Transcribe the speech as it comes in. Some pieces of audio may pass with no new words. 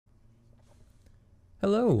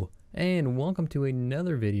Hello, and welcome to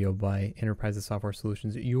another video by Enterprise Software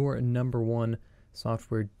Solutions, your #1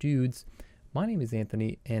 software dudes. My name is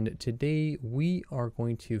Anthony, and today we are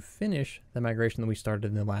going to finish the migration that we started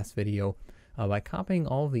in the last video by copying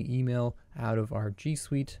all the email out of our G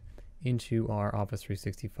Suite into our Office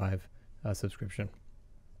 365 subscription.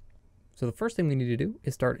 So the first thing we need to do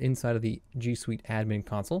is start inside of the G Suite admin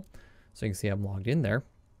console. So you can see I'm logged in there.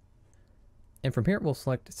 And from here, we'll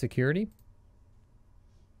select Security,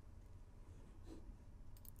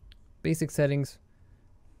 Basic Settings,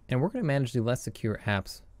 and we're going to manage the Less Secure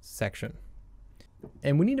Apps section.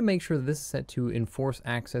 And we need to make sure that this is set to enforce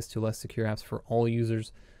access to less secure apps for all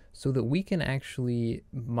users so that we can actually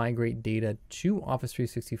migrate data to Office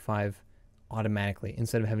 365 automatically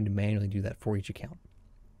instead of having to manually do that for each account.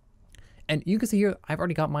 And you can see here, I've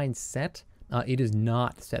already got mine set. It is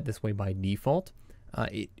not set this way by default.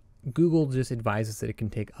 Google just advises that it can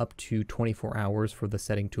take up to 24 hours for the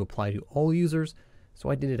setting to apply to all users. So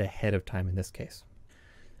I did it ahead of time in this case.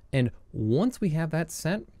 And once we have that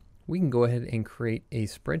set, we can go ahead and create a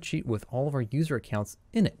spreadsheet with all of our user accounts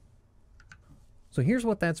in it. So here's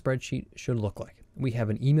what that spreadsheet should look like. We have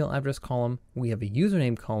an email address column, we have a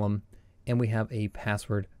username column, and we have a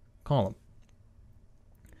password column.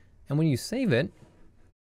 And when you save it,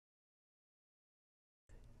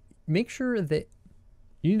 make sure that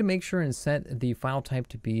you need to make sure and set the file type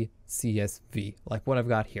to be CSV, like what I've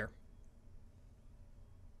got here.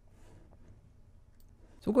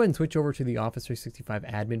 So we'll go ahead and switch over to the Office 365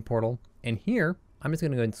 admin portal. And here, I'm just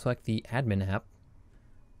going to go ahead and select the admin app.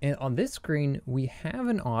 And on this screen, we have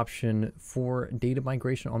an option for data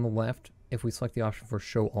migration on the left. If we select the option for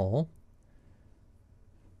show all,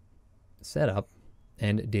 setup,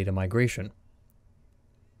 and data migration.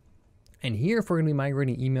 And here, if we're going to be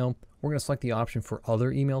migrating email, we're going to select the option for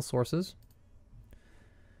other email sources.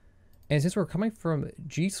 And since we're coming from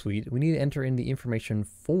G Suite, we need to enter in the information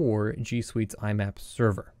for G Suite's IMAP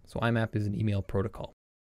server. So IMAP is an email protocol.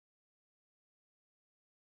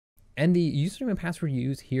 And the username and password you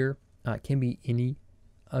use here can be any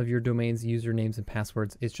of your domain's usernames and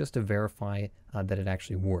passwords. It's just to verify that it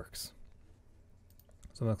actually works.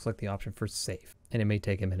 So I'm going to select the option for save, and it may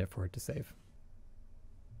take a minute for it to save.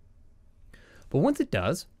 But once it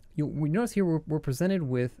does, we notice here we're presented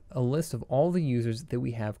with a list of all the users that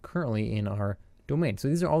we have currently in our domain. So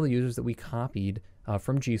these are all the users that we copied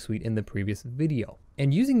from G Suite in the previous video.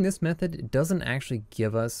 And using this method doesn't actually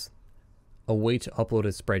give us a way to upload a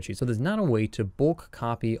spreadsheet. So there's not a way to bulk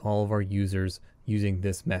copy all of our users using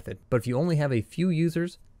this method. But if you only have a few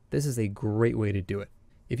users, this is a great way to do it.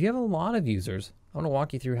 If you have a lot of users, I want to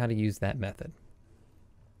walk you through how to use that method.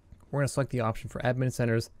 We're going to select the option for admin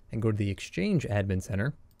centers and go to the Exchange admin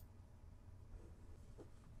center.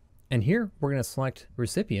 And here we're going to select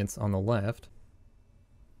recipients on the left.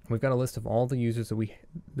 We've got a list of all the users that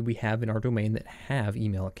we have in our domain that have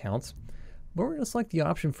email accounts. But we're going to select the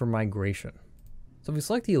option for migration. So if we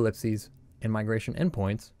select the ellipses and migration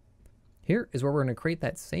endpoints, here is where we're going to create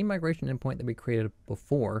that same migration endpoint that we created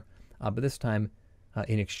before, but this time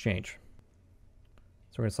in Exchange.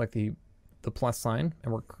 So we're going to select the plus sign,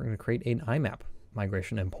 and we're going to create an IMAP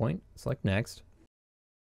migration endpoint. Select next.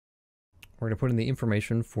 We're going to put in the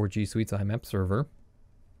information for G Suite's IMAP server.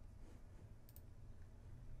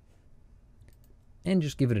 And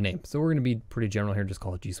just give it a name. So we're going to be pretty general here, just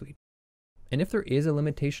call it G Suite. And if there is a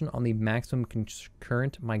limitation on the maximum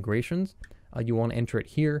concurrent migrations, you want to enter it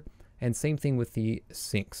here. And same thing with the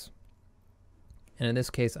syncs. And in this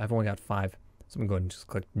case, I've only got 5. So I'm going to go ahead and just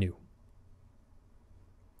click New.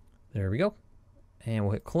 There we go. And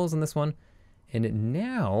we'll hit close on this one. And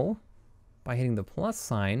now, by hitting the plus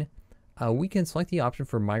sign, we can select the option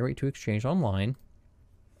for Migrate to Exchange Online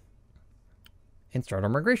and start our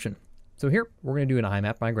migration. So here, we're going to do an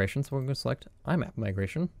IMAP migration. So we're going to select IMAP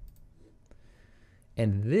migration.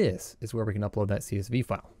 And this is where we can upload that CSV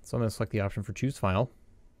file. So I'm going to select the option for Choose File.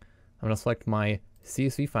 I'm going to select my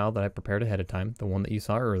CSV file that I prepared ahead of time, the one that you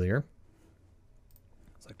saw earlier.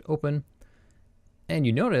 Select Open. And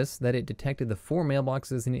you notice that it detected the 4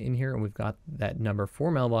 mailboxes in here, and we've got that number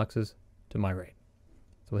 4 mailboxes to migrate.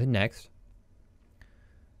 So we'll hit Next.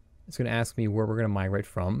 It's going to ask me where we're going to migrate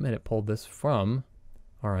from, and it pulled this from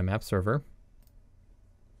our IMAP server. And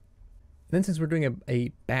then since we're doing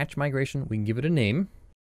a batch migration, we can give it a name.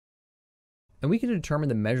 And we can determine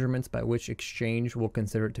the measurements by which Exchange will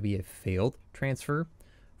consider it to be a failed transfer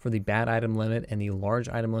for the bad item limit and the large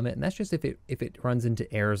item limit. And that's just if it runs into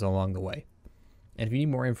errors along the way. And if you need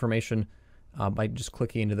more information, by just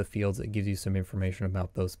clicking into the fields, it gives you some information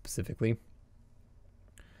about those specifically.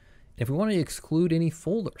 If we want to exclude any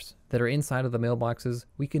folders that are inside of the mailboxes,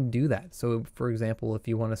 we can do that. So for example, if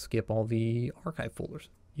you want to skip all the archive folders,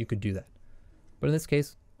 you could do that. But in this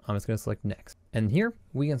case, I'm just going to select next. And here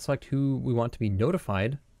we can select who we want to be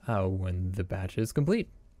notified when the batch is complete.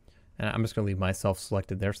 And I'm just going to leave myself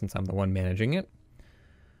selected there since I'm the one managing it.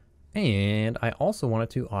 And I also want it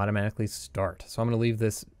to automatically start. So I'm going to leave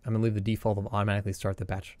this, I'm going to leave the default of automatically start the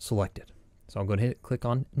batch selected. So I'll go ahead and click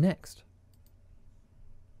on next.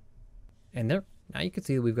 And there, now you can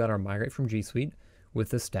see that we've got our migrate from G Suite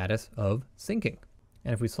with the status of syncing.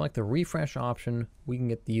 And if we select the refresh option, we can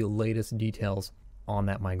get the latest details on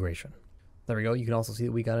that migration. There we go. You can also see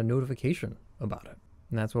that we got a notification about it,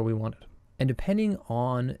 and that's what we wanted. And depending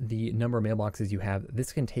on the number of mailboxes you have,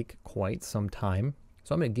 this can take quite some time.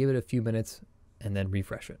 So I'm going to give it a few minutes and then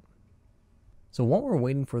refresh it. So while we're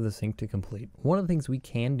waiting for the sync to complete, one of the things we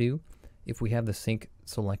can do if we have the sync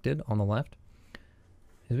selected on the left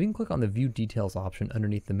is we can click on the view details option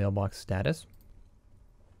underneath the mailbox status.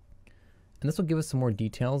 And this will give us some more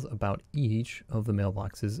details about each of the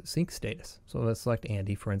mailbox's sync status. So let's select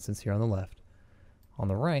Andy, for instance, here on the left. On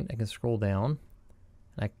the right, I can scroll down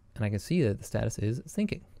and I can see that the status is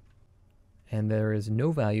syncing. And there is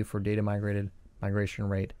no value for data migrated, migration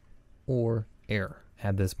rate, or error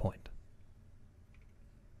at this point.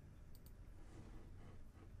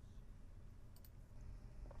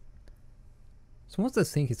 So once the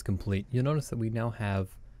sync is complete, you'll notice that we now have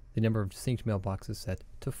the number of synced mailboxes set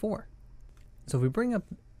to 4. So if we bring up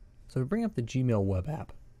the Gmail web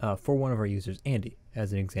app for one of our users, Andy,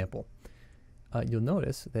 as an example, you'll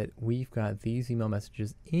notice that we've got these email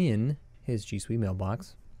messages in his G Suite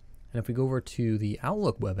mailbox. And if we go over to the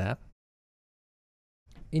Outlook web app,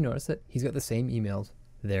 you notice that he's got the same emails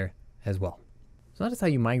there as well. So that is how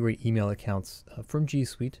you migrate email accounts from G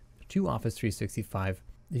Suite to Office 365.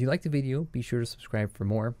 If you liked the video, be sure to subscribe for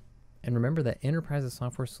more. And remember that Enterprise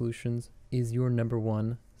Software Solutions is your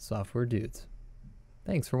 #1 software dudes.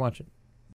 Thanks for watching.